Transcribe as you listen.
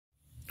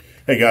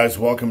Hey guys,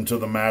 welcome to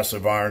the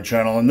Massive Iron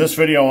Channel. In this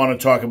video, I want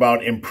to talk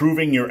about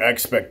improving your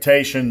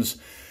expectations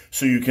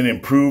so you can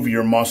improve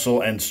your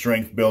muscle and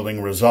strength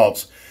building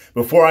results.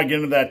 Before I get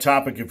into that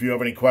topic, if you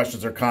have any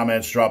questions or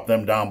comments, drop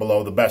them down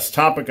below. The best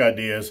topic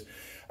ideas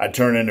I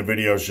turn into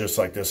videos just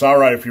like this. All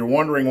right, if you're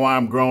wondering why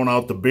I'm growing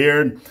out the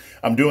beard,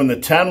 I'm doing the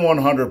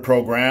 10-100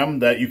 program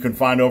that you can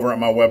find over at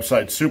my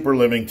website,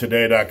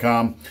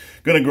 superlivingtoday.com.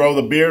 Going to grow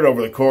the beard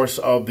over the course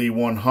of the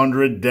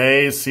 100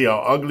 days, see how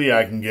ugly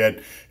I can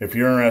get. If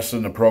you're interested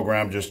in the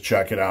program, just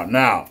check it out.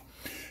 Now,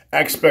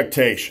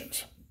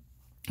 expectations.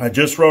 I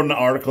just wrote an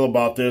article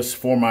about this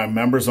for my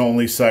members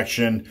only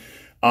section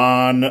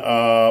on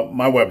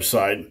my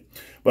website.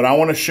 But I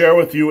want to share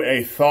with you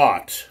a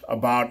thought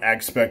about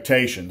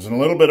expectations and a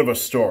little bit of a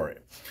story.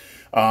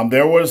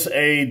 There was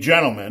a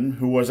gentleman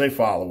who was a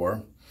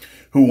follower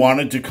who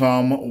wanted to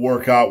come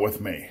work out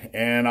with me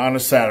and on a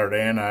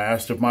Saturday, and I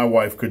asked if my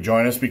wife could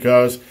join us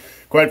because,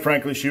 quite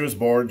frankly, she was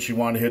bored. She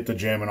wanted to hit the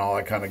gym and all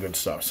that kind of good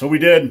stuff. So we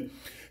did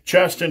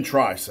chest and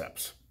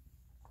triceps.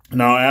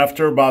 Now,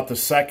 after about the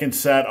second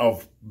set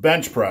of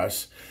bench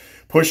press,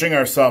 pushing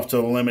ourselves to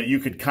the limit, you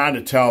could kind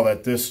of tell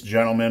that this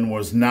gentleman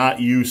was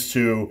not used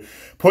to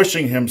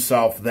pushing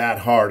himself that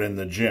hard in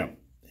the gym.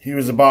 He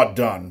was about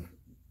done.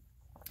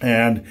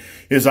 And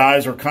his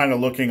eyes were kind of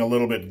looking a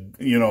little bit,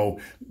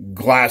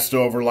 glassed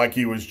over, like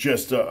he was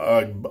just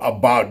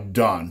about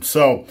done.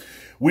 So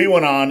we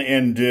went on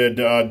and did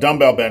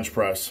dumbbell bench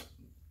press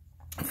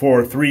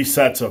for 3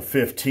 sets of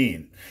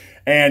 15.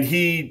 And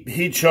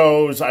he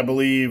chose, I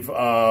believe,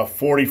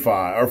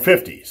 45 or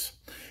 50s.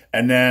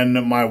 And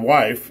then my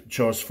wife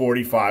chose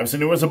 45s.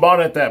 And it was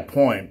about at that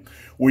point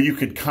where you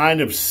could kind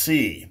of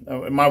see.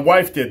 My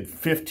wife did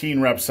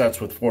 15 rep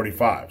sets with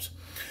 45s.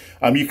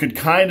 You could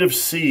kind of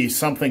see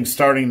something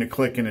starting to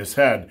click in his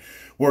head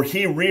where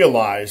he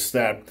realized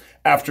that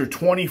after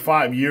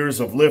 25 years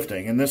of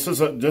lifting, and this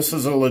is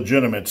a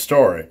legitimate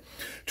story,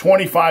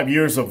 25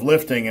 years of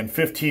lifting and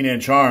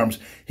 15-inch arms,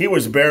 he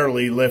was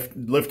barely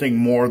lifting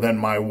more than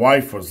my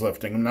wife was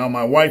lifting. Now,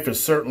 my wife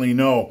is certainly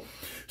no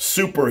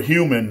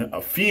superhuman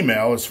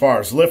female as far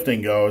as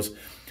lifting goes,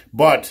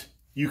 but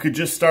you could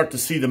just start to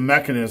see the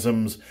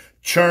mechanisms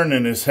churn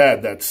in his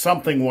head that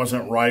something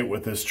wasn't right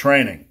with his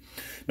training.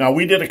 Now,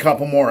 we did a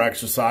couple more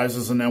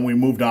exercises, and then we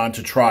moved on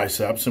to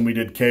triceps, and we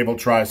did cable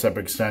tricep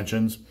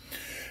extensions.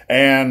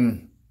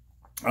 And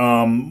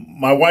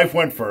my wife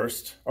went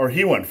first, or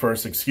he went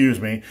first,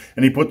 excuse me,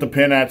 and he put the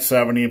pin at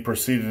 70 and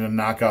proceeded to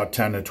knock out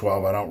 10 to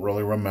 12. I don't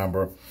really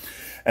remember.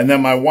 And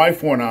then my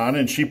wife went on,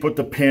 and she put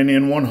the pin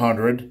in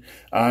 100,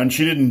 and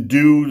she didn't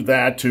do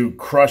that to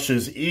crush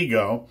his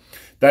ego.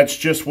 That's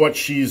just what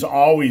she's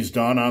always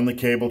done on the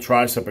cable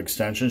tricep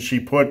extension. She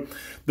put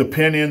the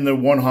pin in the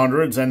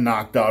 100s and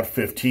knocked out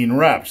 15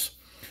 reps.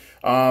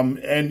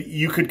 And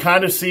you could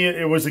kind of see it.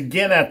 It was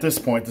again at this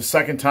point, the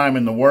second time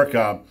in the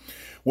workout,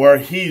 where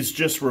he's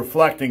just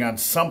reflecting on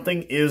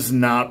something is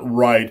not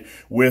right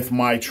with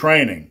my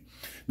training.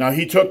 Now,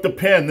 he took the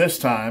pin this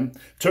time,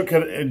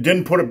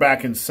 didn't put it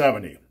back in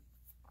 70.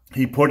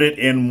 He put it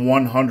in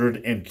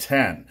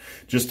 110,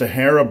 just a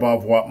hair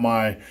above what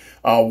my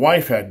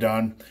wife had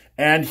done.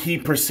 And he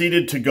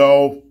proceeded to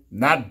go,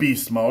 not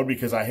beast mode,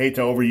 because I hate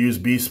to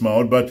overuse beast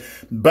mode, but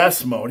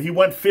best mode. He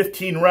went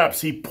 15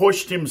 reps. He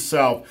pushed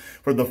himself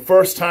for the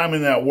first time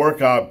in that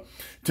workout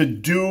to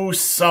do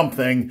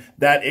something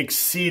that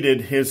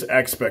exceeded his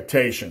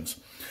expectations.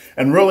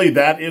 And really,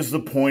 that is the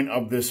point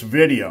of this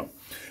video.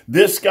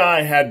 This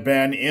guy had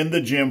been in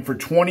the gym for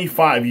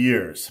 25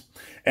 years,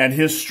 and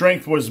his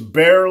strength was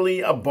barely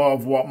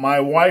above what my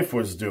wife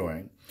was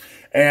doing.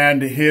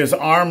 And his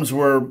arms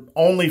were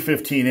only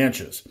 15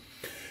 inches.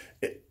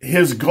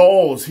 His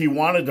goals, he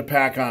wanted to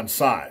pack on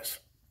size.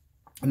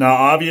 Now,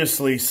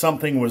 obviously,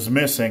 something was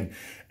missing.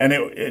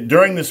 And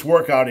during this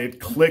workout, it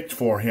clicked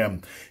for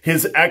him.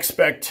 His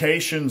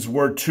expectations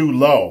were too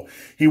low.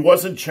 He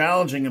wasn't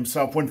challenging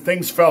himself. When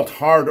things felt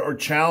hard or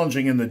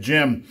challenging in the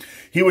gym,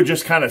 he would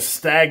just kind of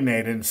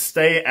stagnate and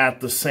stay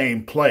at the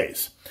same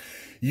place.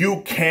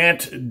 You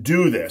can't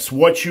do this.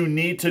 What you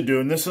need to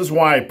do, and this is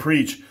why I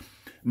preach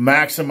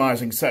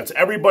maximizing sets.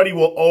 Everybody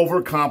will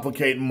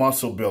overcomplicate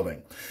muscle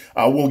building.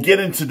 We'll get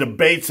into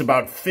debates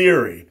about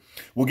theory.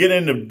 We'll get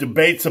into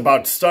debates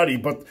about study.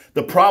 But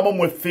the problem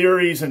with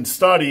theories and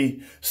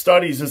studies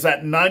is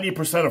that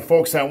 90% of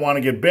folks that want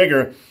to get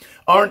bigger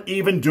aren't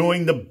even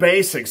doing the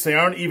basics. They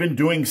aren't even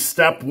doing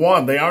step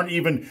one. They aren't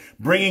even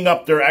bringing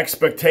up their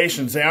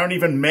expectations. They aren't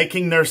even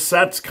making their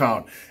sets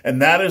count.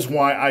 And that is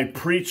why I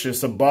preach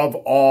this above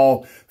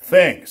all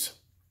things.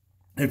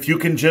 If you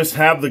can just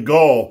have the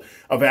goal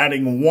of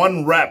adding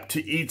 1 rep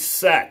to each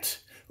set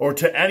or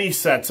to any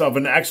sets of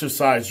an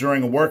exercise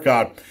during a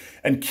workout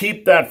and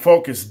keep that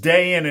focus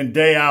day in and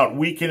day out,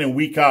 week in and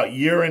week out,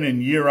 year in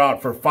and year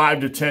out for 5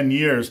 to 10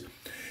 years,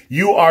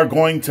 you are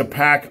going to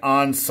pack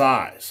on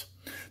size.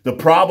 The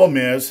problem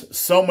is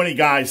so many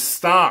guys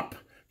stop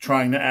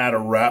trying to add a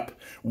rep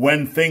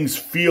when things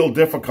feel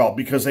difficult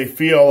because they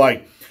feel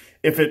like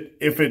if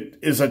it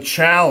is a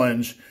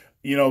challenge,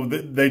 you know,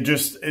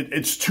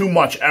 it's too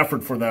much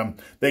effort for them.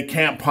 They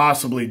can't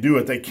possibly do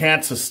it. They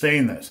can't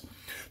sustain this.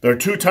 There are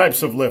two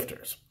types of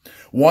lifters.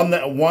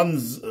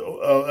 One's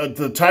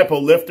the type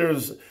of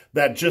lifters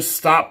that just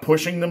stop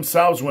pushing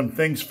themselves when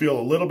things feel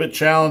a little bit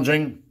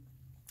challenging,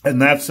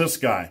 and that's this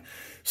guy.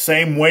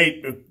 Same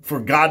weight for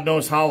God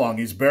knows how long.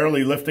 He's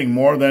barely lifting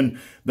more than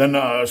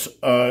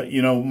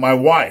you know, my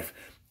wife.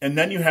 And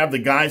then you have the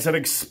guys that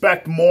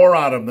expect more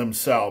out of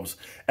themselves,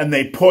 and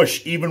they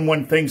push even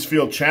when things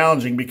feel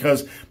challenging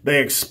because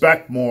they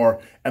expect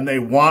more and they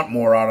want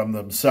more out of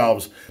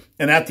themselves.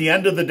 And at the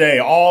end of the day,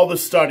 all the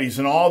studies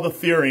and all the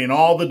theory and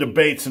all the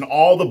debates and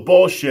all the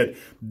bullshit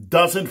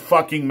doesn't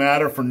fucking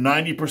matter for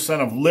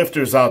 90% of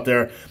lifters out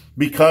there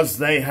because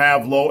they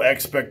have low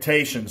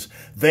expectations.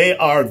 They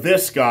are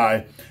this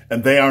guy,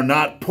 and they are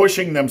not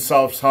pushing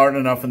themselves hard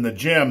enough in the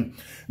gym.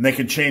 And they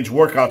can change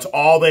workouts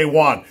all they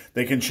want.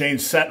 They can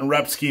change set and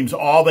rep schemes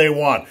all they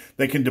want.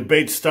 They can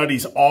debate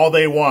studies all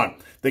they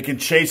want. They can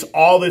chase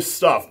all this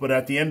stuff, but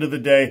at the end of the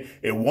day,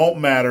 it won't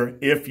matter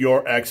if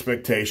your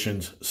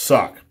expectations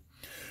suck.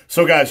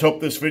 So guys,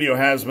 hope this video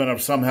has been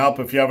of some help.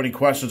 If you have any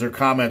questions or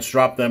comments,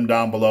 drop them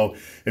down below.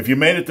 If you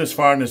made it this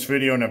far in this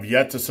video and have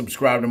yet to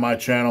subscribe to my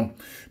channel,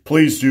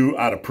 please do.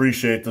 I'd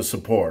appreciate the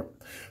support.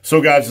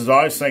 So guys, as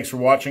always, thanks for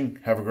watching.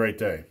 Have a great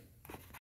day.